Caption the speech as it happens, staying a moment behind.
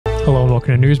Hello and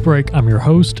welcome to Newsbreak. I'm your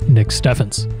host, Nick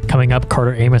Steffens. Coming up,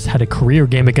 Carter Amos had a career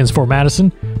game against Fort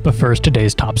Madison, but first,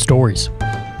 today's top stories.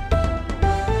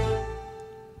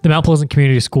 The Mount Pleasant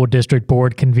Community School District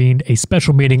Board convened a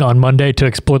special meeting on Monday to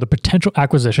explore the potential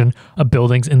acquisition of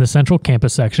buildings in the central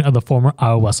campus section of the former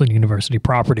Iowa Wesleyan University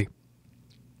property.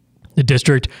 The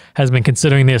district has been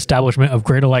considering the establishment of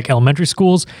grade-alike elementary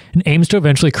schools and aims to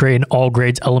eventually create an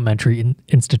all-grades elementary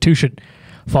institution.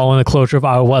 Following the closure of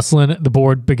Iowa Wesleyan, the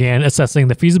board began assessing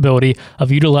the feasibility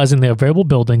of utilizing the available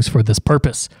buildings for this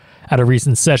purpose. At a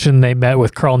recent session, they met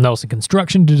with Carl Nelson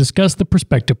Construction to discuss the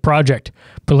prospective project.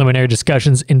 Preliminary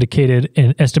discussions indicated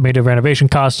an estimated renovation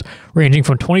cost ranging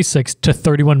from $26 to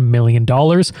 $31 million,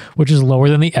 which is lower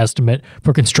than the estimate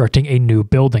for constructing a new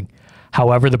building.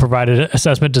 However, the provided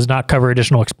assessment does not cover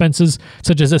additional expenses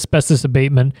such as asbestos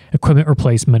abatement, equipment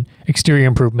replacement, exterior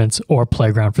improvements, or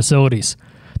playground facilities.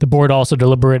 The board also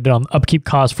deliberated on upkeep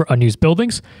costs for unused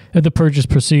buildings. If the purchase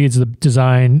proceeds, the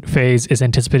design phase is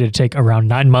anticipated to take around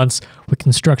 9 months, with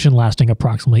construction lasting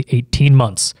approximately 18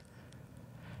 months.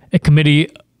 A committee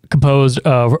composed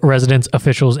of residents,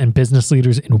 officials, and business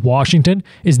leaders in Washington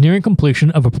is nearing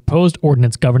completion of a proposed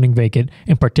ordinance governing vacant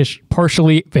and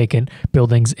partially vacant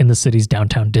buildings in the city's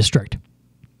downtown district.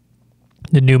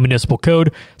 The new municipal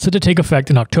code, set to take effect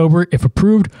in October if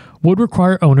approved, would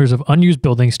require owners of unused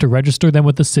buildings to register them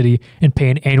with the city and pay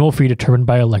an annual fee determined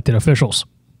by elected officials.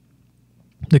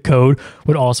 The code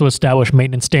would also establish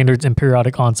maintenance standards and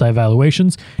periodic on-site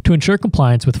evaluations to ensure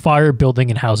compliance with fire, building,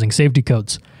 and housing safety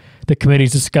codes. The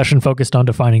committee's discussion focused on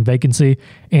defining vacancy,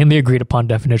 and the agreed-upon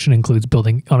definition includes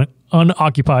building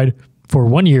unoccupied for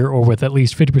 1 year or with at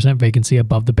least 50% vacancy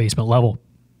above the basement level.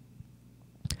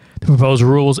 The proposed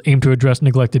rules aim to address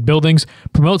neglected buildings,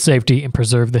 promote safety, and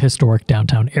preserve the historic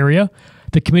downtown area.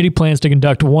 The committee plans to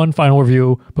conduct one final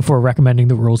review before recommending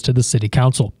the rules to the city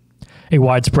council. A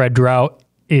widespread drought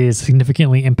is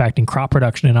significantly impacting crop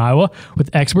production in Iowa, with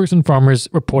experts and farmers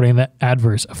reporting the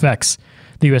adverse effects.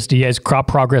 The USDA's Crop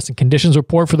Progress and Conditions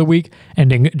report for the week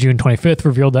ending June 25th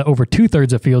revealed that over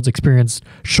two-thirds of fields experienced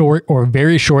short or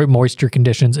very short moisture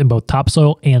conditions in both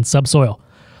topsoil and subsoil.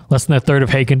 Less than a third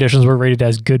of hay conditions were rated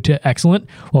as good to excellent,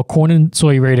 while corn and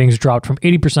soy ratings dropped from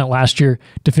 80% last year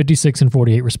to 56 and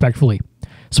 48 respectively.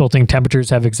 Sweltering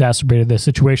temperatures have exacerbated this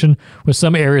situation, with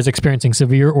some areas experiencing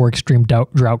severe or extreme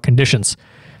drought conditions.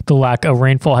 The lack of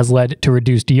rainfall has led to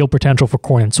reduced yield potential for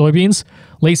corn and soybeans.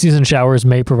 Late season showers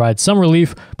may provide some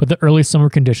relief, but the early summer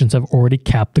conditions have already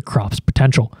capped the crop's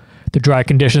potential. The dry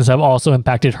conditions have also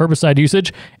impacted herbicide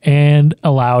usage and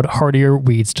allowed hardier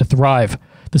weeds to thrive.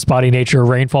 The spotty nature of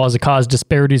rainfall has caused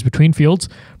disparities between fields.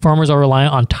 Farmers are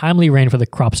reliant on timely rain for the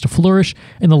crops to flourish,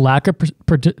 and the lack of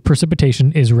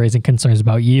precipitation is raising concerns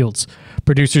about yields.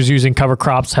 Producers using cover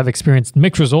crops have experienced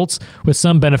mixed results, with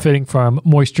some benefiting from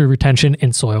moisture retention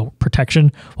and soil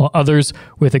protection, while others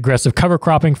with aggressive cover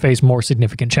cropping face more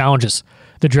significant challenges.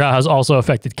 The drought has also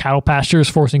affected cattle pastures,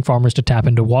 forcing farmers to tap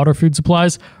into water food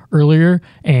supplies earlier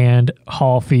and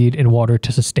haul feed and water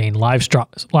to sustain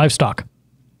livestock.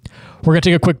 We're going to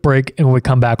take a quick break, and when we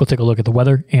come back, we'll take a look at the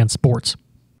weather and sports.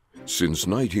 Since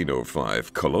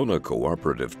 1905, Kelowna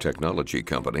Cooperative Technology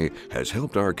Company has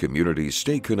helped our community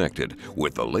stay connected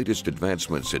with the latest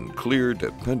advancements in clear,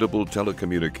 dependable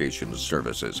telecommunications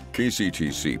services.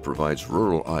 KCTC provides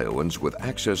rural Iowans with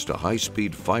access to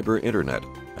high-speed fiber internet,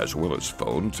 as well as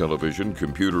phone, television,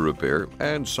 computer repair,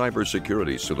 and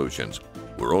cybersecurity solutions.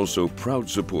 We're also proud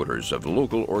supporters of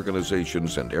local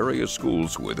organizations and area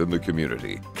schools within the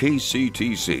community.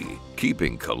 KCTC,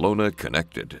 keeping Kelowna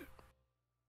connected.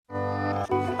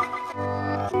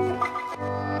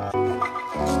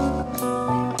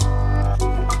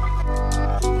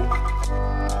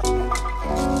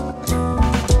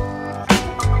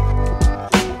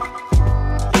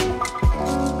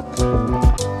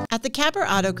 At the Capper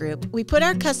Auto Group, we put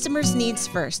our customers' needs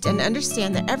first and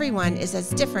understand that everyone is as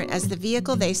different as the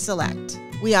vehicle they select.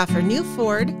 We offer new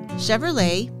Ford,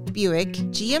 Chevrolet, Buick,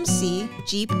 GMC,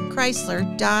 Jeep,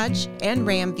 Chrysler, Dodge, and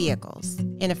Ram vehicles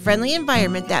in a friendly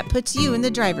environment that puts you in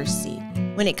the driver's seat.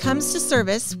 When it comes to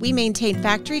service, we maintain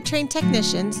factory-trained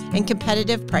technicians and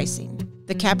competitive pricing.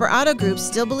 The Capper Auto Group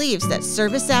still believes that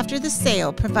service after the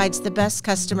sale provides the best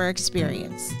customer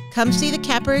experience. Come see the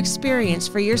Capper experience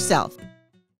for yourself.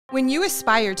 When you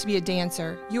aspire to be a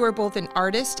dancer, you are both an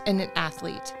artist and an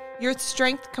athlete. Your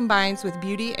strength combines with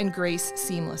beauty and grace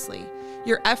seamlessly.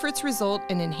 Your efforts result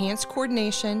in enhanced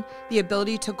coordination, the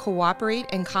ability to cooperate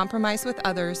and compromise with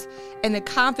others, and the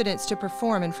confidence to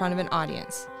perform in front of an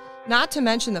audience. Not to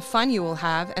mention the fun you will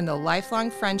have and the lifelong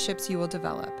friendships you will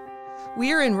develop.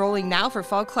 We are enrolling now for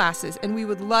fall classes, and we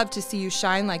would love to see you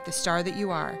shine like the star that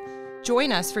you are.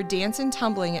 Join us for dance and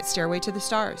tumbling at Stairway to the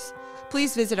Stars.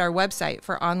 Please visit our website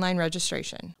for online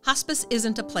registration. Hospice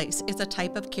isn't a place, it's a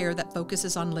type of care that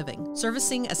focuses on living.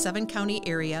 Servicing a 7-county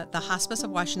area, the Hospice of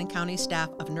Washington County staff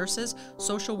of nurses,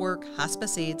 social work,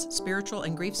 hospice aides, spiritual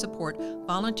and grief support,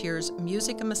 volunteers,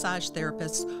 music and massage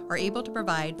therapists are able to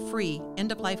provide free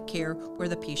end-of-life care where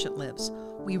the patient lives.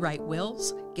 We write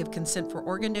wills, give consent for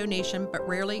organ donation, but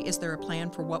rarely is there a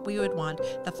plan for what we would want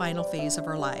the final phase of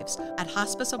our lives. At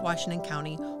Hospice of Washington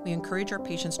County, we encourage our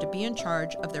patients to be in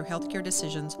charge of their healthcare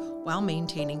decisions while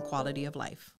maintaining quality of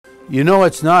life. You know,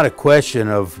 it's not a question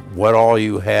of what all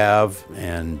you have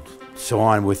and so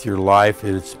on with your life.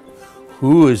 It's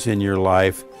who is in your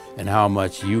life and how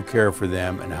much you care for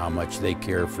them and how much they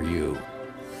care for you.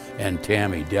 And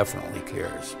Tammy definitely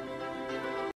cares.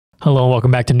 Hello and welcome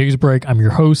back to Newsbreak. I'm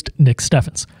your host, Nick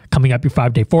Steffens. Coming up, your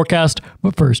 5-day forecast,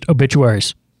 but first,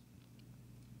 obituaries.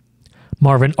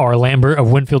 Marvin R. Lambert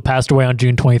of Winfield passed away on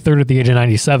June 23rd at the age of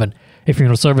 97. A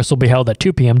funeral service will be held at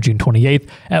 2 p.m. June 28th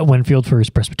at Winfield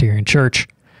First Presbyterian Church.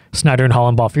 Snyder and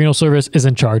Hollenbaugh Funeral Service is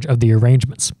in charge of the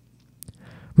arrangements.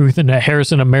 Ruth Annette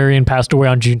Harrison of Marion passed away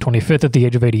on June 25th at the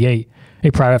age of 88.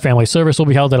 A private family service will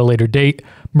be held at a later date.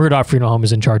 Murdoch Funeral Home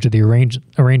is in charge of the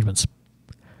arrangements.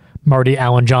 Marty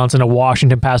Allen Johnson of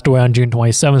Washington passed away on June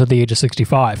 27th at the age of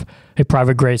 65. A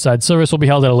private graveside service will be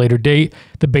held at a later date.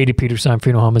 The Beatty Peterson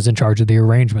Funeral Home is in charge of the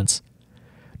arrangements.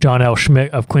 John L.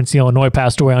 Schmidt of Quincy, Illinois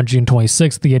passed away on June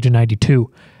 26th at the age of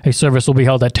 92. A service will be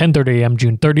held at 10:30 a.m.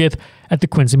 June 30th at the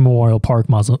Quincy Memorial Park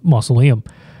Mausoleum.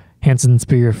 Hanson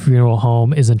Spear Funeral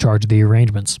Home is in charge of the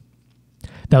arrangements.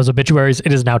 That was obituaries.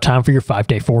 It is now time for your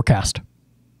 5-day forecast.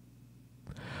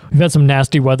 We've had some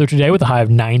nasty weather today with a high of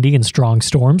 90 and strong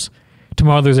storms.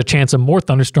 Tomorrow there's a chance of more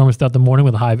thunderstorms throughout the morning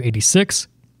with a high of 86.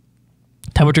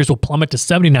 Temperatures will plummet to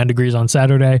 79 degrees on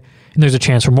Saturday, and there's a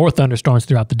chance for more thunderstorms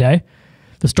throughout the day.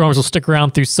 The storms will stick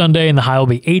around through Sunday, and the high will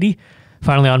be 80.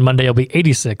 Finally, on Monday, it'll be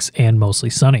 86 and mostly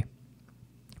sunny.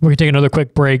 We're going to take another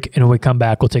quick break, and when we come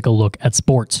back, we'll take a look at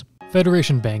sports.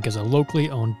 Federation Bank is a locally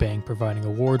owned bank providing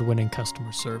award-winning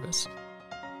customer service.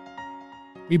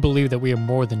 We believe that we are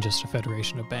more than just a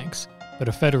federation of banks, but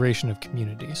a federation of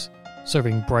communities,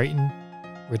 serving Brighton,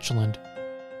 Richland,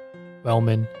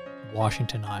 Wellman, and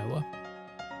Washington, Iowa.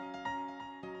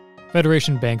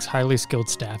 Federation Bank's highly skilled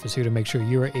staff is here to make sure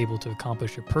you are able to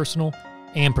accomplish your personal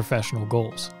and professional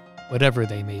goals, whatever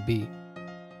they may be.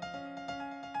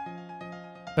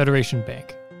 Federation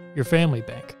Bank, your family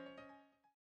bank.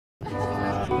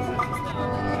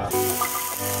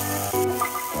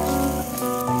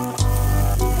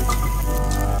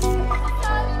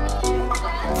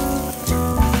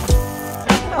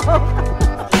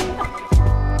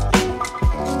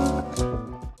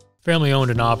 Family owned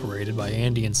and operated by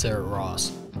Andy and Sarah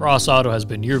Ross, Ross Auto has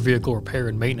been your vehicle repair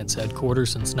and maintenance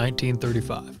headquarters since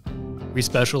 1935. We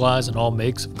specialize in all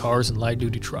makes of cars and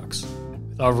light-duty trucks.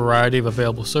 With our variety of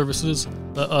available services,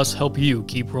 let us help you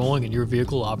keep rolling and your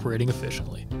vehicle operating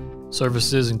efficiently.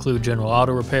 Services include general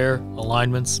auto repair,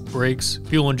 alignments, brakes,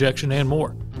 fuel injection, and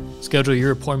more. Schedule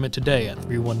your appointment today at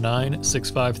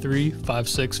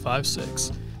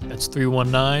 319-653-5656. That's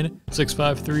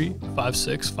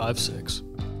 319-653-5656.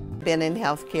 Been in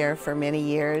healthcare for many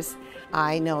years.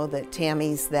 I know that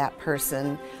Tammy's that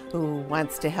person who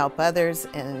wants to help others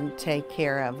and take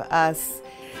care of us.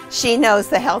 She knows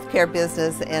the healthcare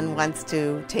business and wants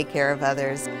to take care of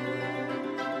others.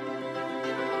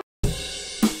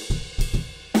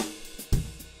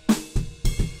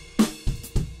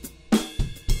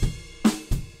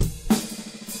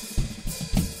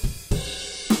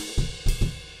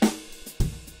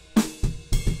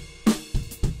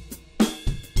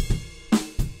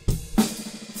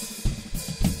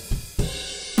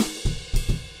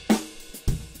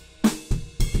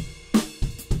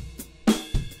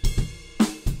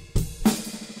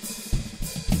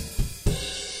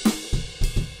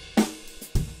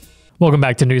 Welcome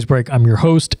back to Newsbreak. I'm your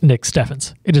host, Nick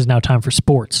Steffens. It is now time for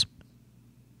sports.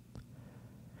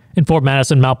 In Fort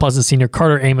Madison, Mount Pleasant senior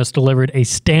Carter Amos delivered a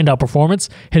standout performance,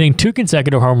 hitting 2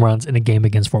 consecutive home runs in a game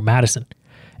against Fort Madison.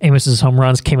 Amos's home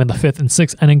runs came in the 5th and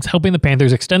 6th innings, helping the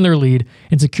Panthers extend their lead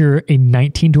and secure a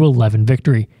 19-11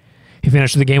 victory. He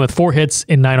finished the game with 4 hits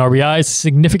and 9 RBIs,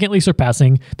 significantly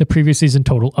surpassing the previous season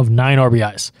total of 9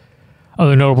 RBIs.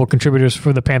 Other notable contributors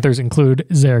for the Panthers include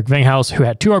Zarek Vanghaus, who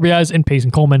had 2 RBIs, and Payson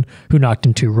Coleman, who knocked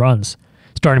in 2 runs.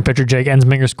 Starting pitcher Jake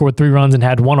Ensminger scored 3 runs and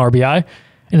had 1 RBI.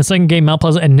 In the second game, Mount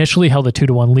Pleasant initially held a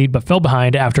 2-1 lead, but fell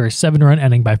behind after a 7-run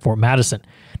inning by Fort Madison.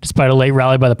 Despite a late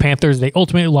rally by the Panthers, they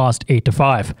ultimately lost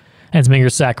 8-5.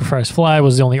 Ensminger's sacrifice fly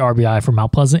was the only RBI for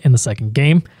Mount Pleasant in the second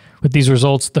game. With these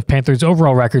results, the Panthers'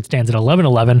 overall record stands at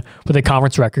 11-11 with a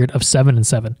conference record of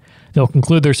 7-7. They'll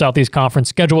conclude their Southeast Conference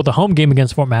schedule with a home game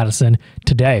against Fort Madison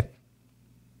today.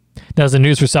 That's the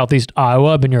news for Southeast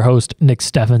Iowa. I've been your host, Nick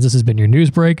Steffens. This has been your news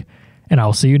break, and I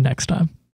will see you next time.